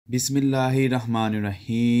بسم اللہ الرحمن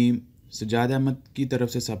الرحیم۔ سجاد احمد کی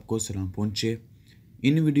طرف سے سب کو سلام پہنچے۔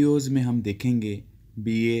 ان ویڈیوز میں ہم دیکھیں گے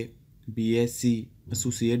be a, B S C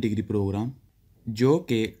associate degree programme جو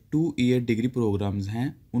کہ 2 ایئر ڈگری پروگرامز ہیں،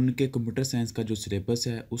 ان کے کمپیوٹر سائنس کا جو سلیبس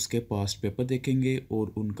ہے اس کے پاسٹ پیپر دیکھیں گے اور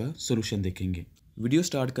ان کا سولوشن دیکھیں گے۔ ویڈیو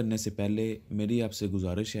سٹارٹ کرنے سے پہلے میری آپ سے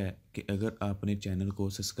گزارش ہے کہ اگر آپ نے چینل کو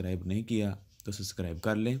سبسکرائب نہیں کیا تو سبسکرائب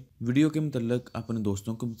کر لیں۔ ویڈیو کے متعلق اپنے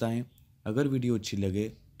دوستوں کو بتائیں۔ اگر ویڈیو اچھی لگے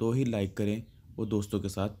تو ہی لائک کریں اور دوستوں کے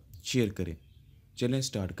ساتھ شیئر کریں۔ چلیں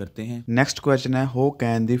سٹارٹ کرتے ہیں۔ نیکسٹ کویسچن ہے، how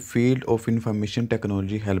can the field of information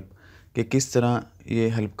technology help, کہ کس طرح یہ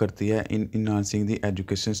ہیلپ کرتی ہے ان انہانسنگ دی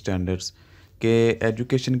ایجوکیشن اسٹینڈرڈس، کہ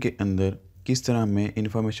ایجوکیشن کے اندر کس طرح میں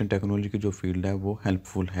انفارمیشن ٹیکنالوجی کی جو فیلڈ ہے وہ ہیلپ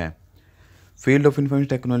فل ہے۔ Field of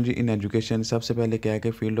information technology in education, سب سے پہلے کیا ہے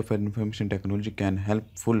کہ field of information technology can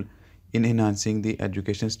help full in enhancing the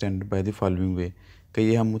education standard by the following وے، کہ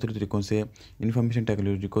یہ ہم مختلف طریقوں سے انفارمیشن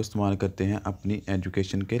ٹیکنالوجی کو استعمال کرتے ہیں اپنی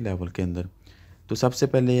ایجوکیشن کے لیول کے اندر۔ تو سب سے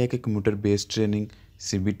پہلے یہ ہے کہ computer based training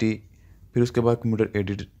C B T, پھر اس کے بعد computer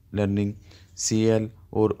added learning C L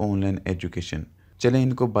اور آن لائن ایجوکیشن۔ چلیں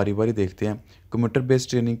ان کو باری باری دیکھتے ہیں۔ کمپیوٹر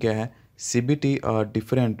بیسڈ ٹریننگ کیا ہے؟ C B T R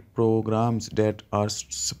different programmes that are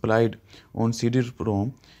supplied on C D ROM,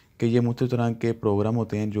 کہ یہ مختلف طرح کے پروگرام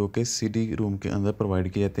ہوتے ہیں جو کہ سی ڈی روم کے اندر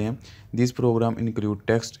پرووائڈ کیے جاتے ہیں۔ دیز پروگرام انکلوڈ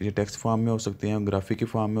ٹیکسٹ، یہ ٹیکسٹ فارم میں ہو سکتے ہیں، گرافک کی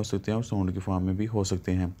فارم میں ہو سکتے ہیں اور ساؤنڈ کی فارم میں بھی ہو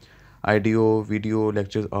سکتے ہیں۔ Audio, video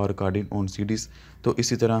lectures are recording on C days, تو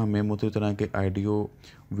اسی طرح ہمیں مختلف طرح کے آڈیو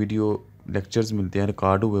ویڈیو لیکچرز ملتے ہیں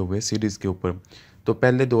ریکارڈ ہوئے سی ڈیز کے اوپر۔ تو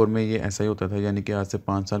پہلے دور میں یہ ایسا ہی ہوتا تھا، یعنی کہ آج سے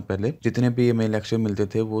 5 سال پہلے جتنے بھی ہمیں لیکچر ملتے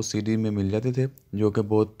تھے وہ سی ڈی میں مل جاتے تھے، جو کہ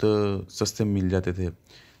بہت سستے مل جاتے تھے۔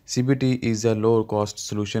 C B T is a low cost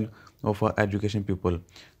solution of education people,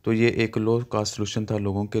 تو یہ ایک لو کاسٹ سولوشن تھا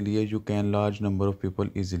لوگوں کے لیے، you can large number of people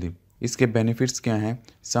easily. اس کے بینیفٹس کیا ہیں؟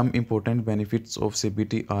 Some important benefits of C B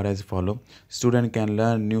T R as follow, student can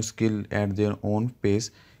learn new skill at their own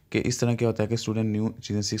پیس، کہ اس طرح کیا ہوتا ہے کہ اسٹوڈنٹ نیو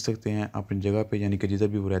چیزیں سیکھ سکتے ہیں اپنی جگہ پہ، یعنی کہ جدھر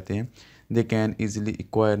بھی وہ رہتے ہیں۔ They can easily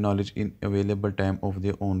acquire knowledge in available time of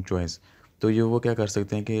their own choice, تو یہ وہ کیا کر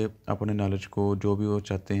سکتے ہیں کہ اپنے نالج کو جو بھی وہ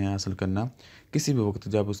چاہتے ہیں حاصل کرنا، کسی بھی وقت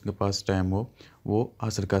جب اس کے پاس ٹائم ہو وہ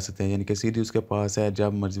حاصل کر سکتے ہیں، یعنی کہ سی ڈی اس کے پاس ہے،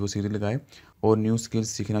 جب مرضی وہ سی ڈی لگائے اور نیو اسکل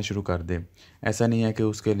سیکھنا شروع کر دے۔ ایسا نہیں ہے کہ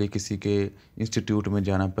اس کے لیے کسی کے انسٹیٹیوٹ میں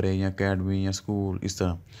جانا پڑے یا اکیڈمی یا اسکول، اس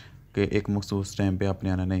طرح کہ ایک مخصوص ٹائم پہ آپ نے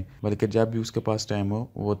آنا، نہیں، بلکہ جب بھی اس کے پاس ٹائم ہو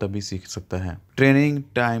وہ تبھی سیکھ سکتا ہے۔ Training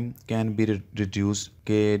time can be reduce,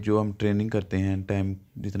 کہ جو ہم ٹریننگ کرتے ہیں ٹائم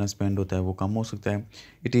جتنا اسپینڈ ہوتا ہے وہ کم ہو سکتا ہے۔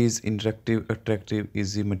 It is interactive attractive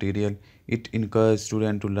easy material, it encourage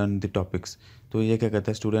student to learn the topics, تو یہ کیا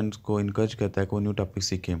کہتا ہے اسٹوڈنٹس کو انکریج کرتا ہے کہ وہ نیو ٹاپک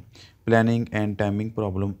سیکھیں۔ Planning and timing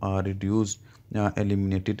problem are reduced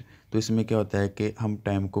eliminated, تو اس میں کیا ہوتا ہے کہ ہم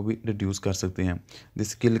ٹائم کو بھی ریڈیوس کر سکتے ہیں۔ The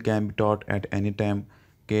skill can be taught at any time,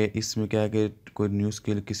 کہ اس میں کیا ہے کہ کوئی نیو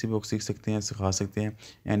اسکل کسی بھی وقت سیکھ سکتے ہیں، سکھا سکتے ہیں،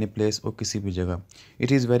 اینی پلیس اور کسی بھی جگہ۔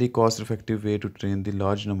 It is very cost effective way to train the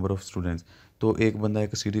large number of students, تو ایک بندہ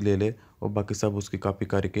ایک سی ڈی لے لے اور باقی سب اس کی کاپی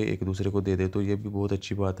کر کے ایک دوسرے کو دے دے، تو یہ بھی بہت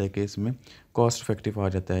اچھی بات ہے کہ اس میں کاسٹ افیکٹو آ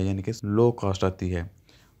جاتا ہے، یعنی کہ لو کاسٹ آتی ہے۔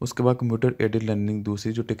 اس کے بعد کمپیوٹر ایڈڈ لرننگ،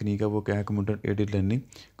 دوسری جو ٹیکنیک ہے وہ کیا ہے؟ Computer added learning.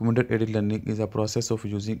 Computer added learning is a process of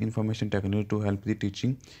using information technology to help the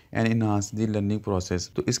teaching and enhance the learning process,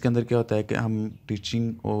 تو اس کے اندر کیا ہوتا ہے کہ ہم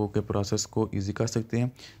ٹیچنگ کے پروسیس کو ایزی کر سکتے ہیں۔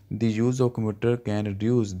 دی use of computer can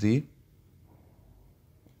reduce the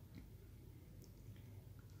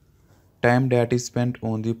time that is spent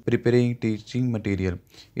on the preparing teaching material.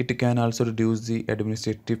 It can also reduce the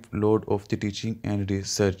administrative load of the teaching and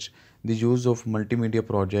research. The use of multimedia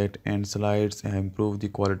project and slides have improved the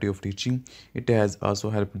quality of teaching. It has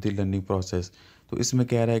also helped the learning process. تو اس میں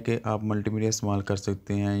کہہ رہا ہے کہ آپ multi media استعمال کر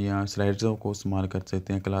سکتے ہیں یا سلائڈزوں کو استعمال کر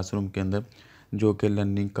سکتے ہیں کلاس روم کے اندر، جو کہ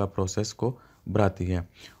لرننگ کا پروسیس کو بڑھاتی ہے۔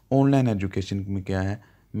 آن لائن ایجوکیشن میں کیا ہے؟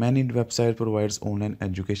 Many web site provides on line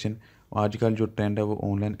education, آج کل جو ٹرینڈ ہے وہ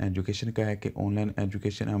آن لائن ایجوکیشن کا ہے، کہ آن لائن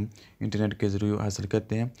ایجوکیشن ہم انٹرنیٹ کے ذریعے حاصل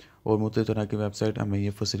کرتے ہیں اور مختلف طرح کی ویب سائٹ ہمیں یہ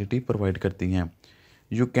فیسلٹی پرووائڈ کرتی ہیں۔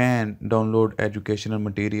 You can down load educational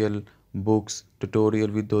material, books, tutorial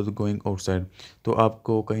with going out side, تو آپ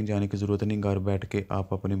کو کہیں جانے کی ضرورت نہیں، گھر بیٹھ کے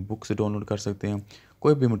آپ اپنے بکس ڈاؤن لوڈ کر سکتے ہیں،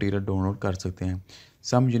 کوئی بھی مٹیریل ڈاؤن لوڈ کر سکتے ہیں۔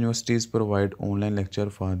 سم universities provide on line lecture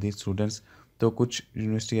for the students, تو کچھ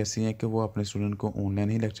یونیورسٹی ایسی ہیں کہ وہ اپنے اسٹوڈنٹ کو on line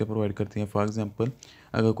he lecture provide کرتی ہیں۔ فار ایگزامپل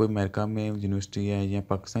اگر کوئی امریکہ میں یونیورسٹی ہے یا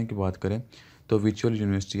پاکستان کی بات کریں تو ورچوئل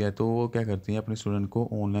یونیورسٹی ہے، تو وہ کیا کرتی ہیں؟ اپنے اسٹوڈنٹ کو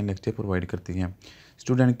آن لائن لیکچر پرووائڈ کرتی ہیں۔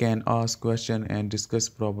 Student can ask question and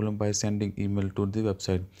discuss problem by sending E mile to the web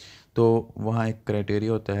site, تو وہاں ایک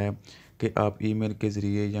کرائٹیریا ہوتا ہے کہ آپ ای میل کے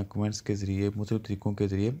ذریعے یا کمنٹس کے ذریعے مختلف طریقوں کے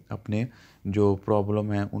ذریعے اپنے جو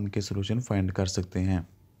پرابلم ہیں ان کے سلوشن فائنڈ کر سکتے ہیں۔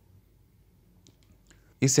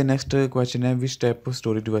 اس سے نیکسٹ کویشچن ہے وچ type of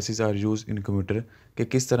storage devices are use in computer, کہ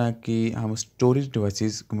کس طرح کی ہم اسٹوریج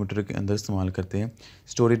ڈیوائسز کمپیوٹر کے اندر استعمال کرتے ہیں۔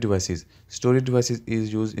 Storage devices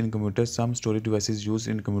is use in computer, some storage devices use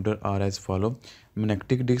in computer are as follow,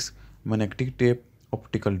 magnetic disk, magnetic tape,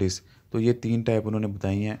 optical disk. تو یہ 3 ٹائپ انہوں نے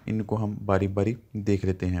بتائی ہیں، ان کو ہم باری باری دیکھ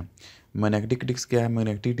لیتے ہیں۔ میگنیٹک ڈسک کیا ہے؟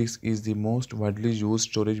 Magnetic disk is the most widely use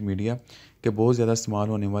storage media, کہ بہت زیادہ استعمال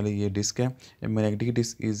ہونے والی یہ ڈسک ہے۔ میگنیٹک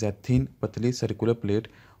ڈسک از اے تھن پتلی سرکولر پلیٹ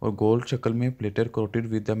اور گول شکل میں platter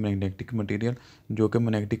quoted with the magnetic material, جو کہ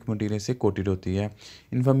میگنیٹک مٹیریل سے کوٹڈ ہوتی ہے۔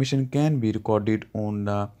 Information can be recorded on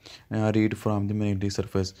the read from the magnetic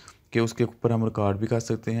surface, کہ اس کے اوپر ہم ریکارڈ بھی کر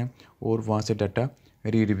سکتے ہیں اور وہاں سے ڈاٹا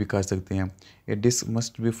ریڈ بھی کر سکتے ہیں۔ A disk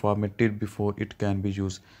must be formatted before it can be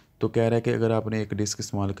use, تو کہہ رہا ہے کہ اگر آپ نے ایک ڈسک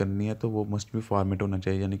استعمال کرنی ہے تو وہ مسٹ بی فارمیٹ ہونا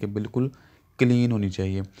چاہیے، یعنی کہ بالکل کلین ہونی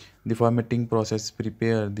چاہیے۔ دی formatting process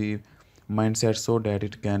prepare the mind set so date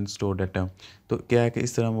it can store data, تو کیا ہے کہ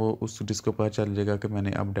اس طرح وہ اس ڈسک کو پتہ چل جائے گا کہ میں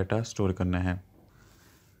نے اب ڈاٹا اسٹور کرنا ہے۔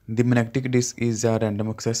 دی magnetic disk is a random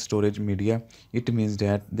access storage media, it means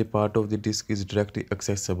that the part of the disk is directly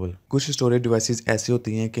accessible. کچھ اسٹوریج ڈیوائسز ایسی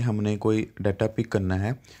ہوتی ہیں کہ ہم نے کوئی ڈاٹا پک کرنا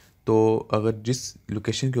ہے، تو اگر جس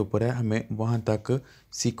لوکیشن کے اوپر ہے ہمیں وہاں تک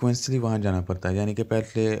سیکوینسلی وہاں جانا پڑتا ہے، یعنی کہ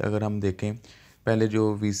پہلے اگر ہم دیکھیں، پہلے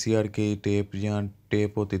جو وی سی آر کی ٹیپ یا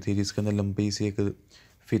ٹیپ ہوتی تھی جس کے اندر لمبی سی ایک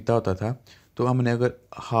فیتا ہوتا تھا، تو ہم نے اگر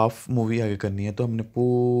ہاف مووی آگے کرنی ہے تو ہم نے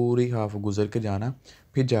پوری ہاف گزر کے جانا،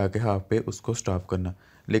 پھر جا کے ہاف پہ اس کو سٹاپ کرنا۔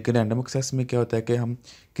 لیکن رینڈم ایکسیس میں کیا ہوتا ہے کہ ہم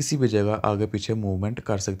کسی بھی جگہ آگے پیچھے موومنٹ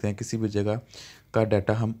کر سکتے ہیں، کسی بھی جگہ کا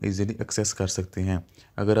ڈاٹا ہم ایزیلی ایکسیس کر سکتے ہیں۔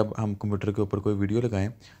 اگر اب ہم کمپیوٹر کے اوپر کوئی ویڈیو لگائیں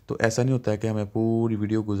تو ایسا نہیں ہوتا ہے کہ ہمیں پوری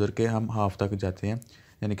ویڈیو گزر کے ہم ہاف تک جاتے ہیں،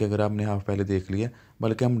 یعنی کہ اگر آپ نے ہاف پہلے دیکھ لیا،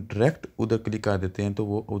 بلکہ ہم ڈائریکٹ ادھر کلک کر دیتے ہیں تو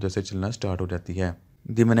وہ ادھر سے چلنا سٹارٹ ہو جاتی ہے۔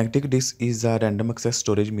 دی magnetic disk is a random access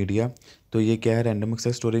storage media, تو یہ کیا ہے؟ رینڈم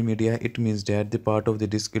ایکسیس اسٹوریج میڈیا ہے۔ It means that the part of the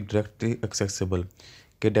disk is directly accessible,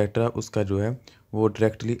 کہ ڈاٹا اس کا جو ہے وہ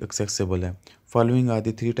ڈائریکٹلی ایکسیسیبل ہے۔ Following are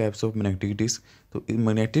the 3 types of magnetic disk, تو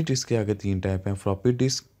میگنیٹک ڈسک کے آگے 3 ٹائپ ہیں، floppy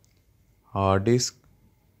disk, hard disk,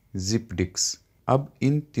 zip disk. اب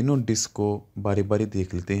ان تینوں ڈسک کو باری باری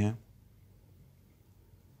دیکھ لیتے ہیں۔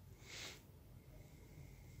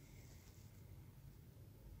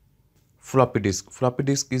 Floppy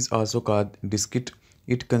disk is also called diskette.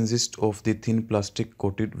 It consists of the thin plastic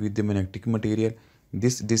coated with the magnetic material.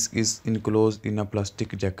 This disk is enclosed in a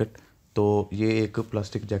plastic jacket. تو یہ ایک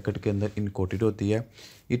پلاسٹک جیکٹ کے اندر انکوٹڈ ہوتی ہے۔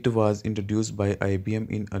 It was introduced by IBM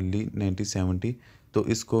in early 1970. تو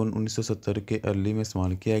اس کو 1970 کے early میں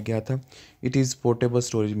استعمال کیا گیا تھا۔ It is portable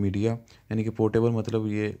storage media، یعنی کہ پورٹیبل مطلب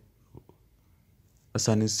یہ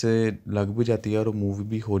آسانی سے لگ بھی جاتی ہے اور موو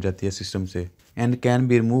بھی ہو جاتی ہے سسٹم سے۔ And can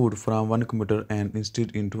be removed from one computer and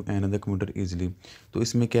instead into another computer easily, تو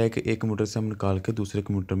اس میں کیا ہے کہ ایک کمپیوٹر سے ہم نکال کے دوسرے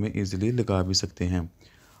کمپیوٹر میں ایزیلی لگا بھی سکتے ہیں۔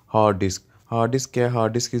 ہارڈ ڈسک کیا ہے؟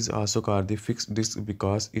 Hard disk is also called the fixed disk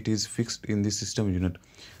because it is fixed in the system unit,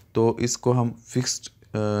 تو اس کو ہم فکسڈ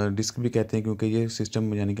ڈسک بھی کہتے ہیں کیونکہ یہ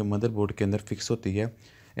سسٹم یعنی کہ مدر بورڈ کے اندر فکس ہوتی ہے۔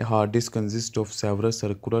 A hard disk consist of several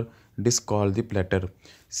circular disk call the platter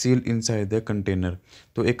cell inside the container,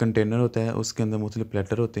 تو ایک کنٹینر ہوتا ہے اس کے اندر مختلف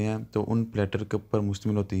پلیٹر ہوتے ہیں، تو ان پلیٹر کے اوپر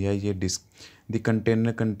مشتمل ہوتی ہے یہ disk. The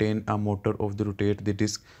container contain a motor of the rotate the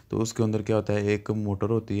disk, تو اس کے اندر کیا ہوتا ہے؟ ایک موٹر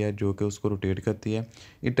ہوتی ہے جو کہ اس کو روٹیٹ کرتی ہے۔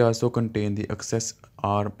 It also contain the access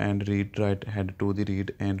arm and read write had to the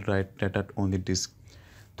red and right data on the disk,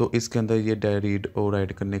 تو اس کے اندر یہ ریڈ اور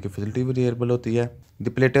رائٹ کرنے کی فیسلٹی بھی اویلیبل ہوتی ہے۔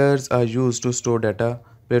 دی platters are use to store data,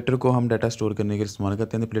 platter کو ہم ڈاٹا اسٹور کرنے کے لیے استعمال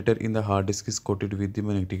کرتے ہیں۔ دی platter in the hard disk is quoted with the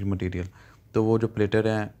magnetic material, تو وہ جو پلیٹر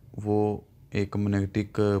ہیں وہ ایک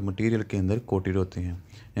میگنیٹک مٹیریل کے اندر کوٹڈ ہوتے ہیں،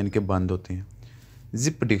 یعنی کہ بند ہوتے ہیں۔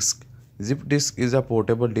 زپ ڈسک از اے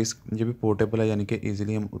پورٹیبل ڈسک، یہ بھی پورٹیبل ہے یعنی کہ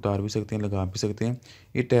ایزیلی ہم اتار بھی سکتے ہیں، لگا بھی سکتے ہیں۔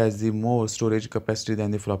 It has the more storage capacity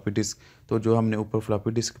then the floppy disk, تو جو ہم نے اوپر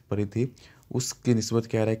فلاپی ڈسک پڑھی تھی اس کی نسبت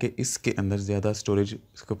کہہ رہا ہے کہ اس کے اندر زیادہ اسٹوریج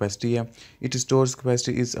کیپیسٹی ہے۔ It stores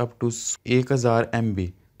capacity is up to 1000 MB،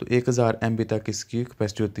 تو 1000 MB تک اس کی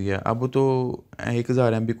کیپیسٹی ہوتی ہے۔ اب تو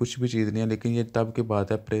 1000 MB کچھ بھی چیز نہیں ہے، لیکن یہ تب کی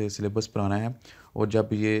بات ہے، سلیبس پرانا ہے، اور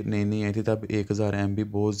جب یہ نئی آئی تھی تب 1000 MB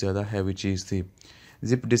بہت زیادہ ہیوی چیز تھی۔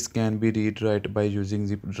 Zip disk can be read write by using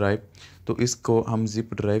zip drive, تو اس کو ہم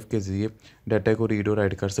زپ ڈرائیو کے ذریعے ڈاٹا کو ریڈ اور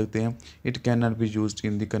رائٹ کر سکتے ہیں۔ It can not be used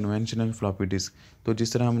in the conventional floppy disk, تو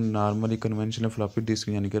جس طرح ہم نارملی کنونشنل فلاپی ڈسک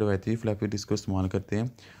یعنی کہ روایتی فلاپی ڈسک کو استعمال کرتے ہیں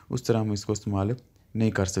اس طرح ہم اس کو استعمال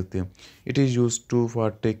نہیں کر سکتے۔ It is use to for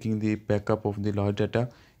taking the back up of the large data,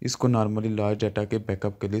 اس کو نارملی لارج ڈاٹا کے بیک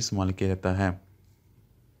اپ کے لیے استعمال کیا جاتا ہے۔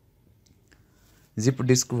 Zip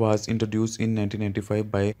disk was introduce in 1995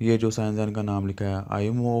 by, یہ جو سائنسدان کا نام لکھا ہے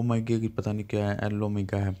اومیگا کی پتہ نہیں کیا ہے، ایل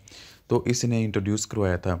اومیگا ہے، تو اس نے انٹروڈیوس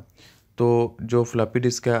کروایا تھا۔ تو جو فلاپی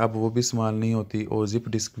ڈسک ہے اب وہ بھی استعمال نہیں ہوتی اور زپ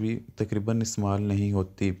ڈسک بھی تقریباً استعمال نہیں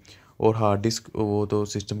ہوتی اور ہارڈ ڈسک وہ تو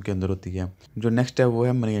سسٹم کے اندر ہوتی ہے۔ جو نیکسٹ ہے وہ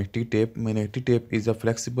ہے magnetic tape. Magnetic tape is a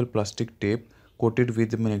flexible plastic tape coated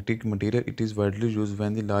with magnetic material. It is widely used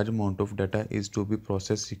when the large amount of data is to be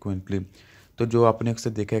processed sequentially. تو جو آپ نے اکثر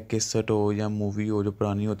دیکھا ہے کیسٹ ہو یا مووی ہو جو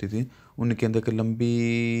پرانی ہوتی تھی ان کے اندر ایک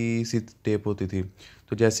لمبی سی ٹیپ ہوتی تھی،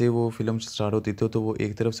 تو جیسے وہ فلم سٹارٹ ہوتی تھی تو وہ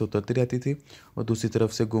ایک طرف سے اترتی رہتی تھی اور دوسری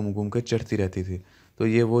طرف سے گھوم گھوم کے چڑھتی رہتی تھی۔ تو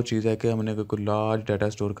یہ وہ چیز ہے کہ ہم نے اگر کوئی لارج ڈاٹا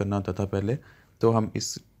اسٹور کرنا ہوتا تھا پہلے تو ہم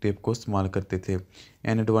اس ٹیپ کو استعمال کرتے تھے۔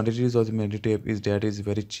 اینڈ ایڈوانٹیجز آف میری tape is that is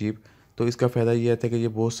very cheap, تو اس کا فائدہ یہ تھا کہ یہ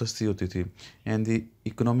بہت سستی ہوتی تھی۔ And the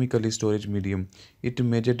economically storage medium, it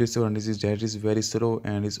measure dish advantage is that is very slow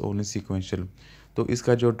and is only sequential. تو اس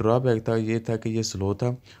کا جو ڈرا بیک تھا یہ تھا کہ یہ سلو تھا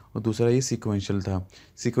اور دوسرا یہ سیکوینشل تھا۔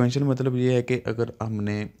 سیکوینشل مطلب یہ ہے کہ اگر ہم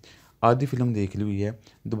نے آدھی فلم دیکھ لی ہوئی ہے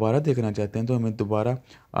دوبارہ دیکھنا چاہتے ہیں تو ہمیں دوبارہ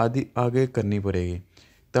آدھی آگے کرنی پڑے گی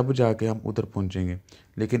تب جا کے ہم ادھر پہنچیں گے۔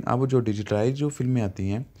 لیکن اب جو ڈیجیٹائز جو فلمیں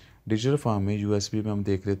آتی ہیں ڈیجیٹل فارم میں یو ایس بی میں ہم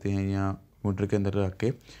دیکھ لیتے ہیں یا کمپیوٹر کے اندر رکھ کے،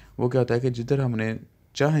 وہ کیا ہوتا ہے کہ جدھر ہم نے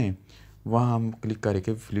چاہیں وہاں ہم کلک کر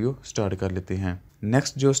کے ویڈیو سٹارٹ کر لیتے ہیں۔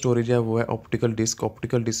 نیکسٹ جو اسٹوریج ہے وہ ہے optical disk.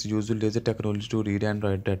 Optical disk use laser technology to read and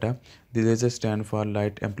right data. The laser stand for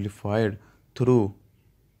light amplified through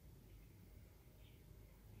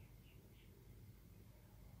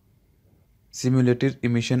simulated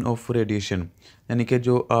emission of radiation, یعنی کہ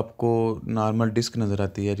جو آپ کو نارمل ڈسک نظر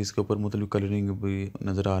آتی ہے جس کے اوپر مختلف کلرنگ بھی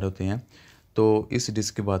نظر آ رہے ہوتے ہیں، تو اس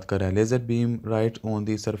ڈسک کی بات کر رہا ہے۔ Laser beam right on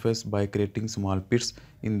the surface by creating small پٹس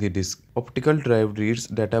in the disk. Optical drive reads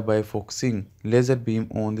data by focusing laser beam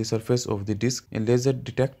on the surface of the disk. Laser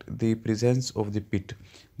detect the presence of the put.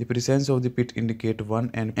 The presence of the put indicate 1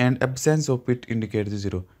 and absence of put indicate the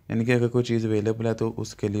 0، یعنی کہ اگر کوئی چیز available ہے تو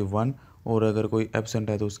اس کے لیے 1 اور اگر کوئی ایبسینٹ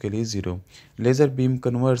ہے تو اس کے لیے 0۔ Laser beam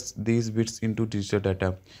converts these bits into digital data,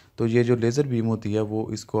 تو یہ جو لیزر بیم ہوتی ہے وہ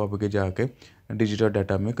اس کو آگے جا کے ڈیجیٹل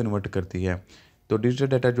ڈاٹا میں کنورٹ کرتی ہے۔ تو ڈیجیٹل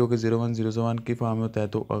ڈاٹا جو کہ 0101 کی فارم میں ہوتا ہے،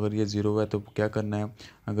 تو اگر یہ 0 ہے تو کیا کرنا ہے،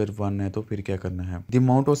 اگر 1 ہے تو پھر کیا کرنا ہے۔ The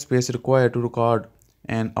amount of space required to record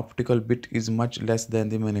an optical but is much less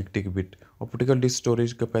then the magnetic but. Optical disk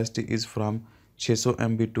storage capacity is from 600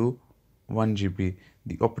 MB to 1 GB۔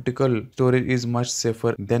 The optical storage is much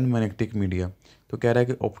safer than magnetic media. تو کہہ رہا ہے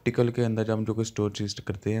کہ optical کے اندر جب ہم جو کہ اسٹوریج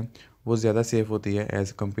کرتے ہیں وہ زیادہ سیف ہوتی ہے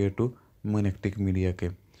as compare to magnetic media کے۔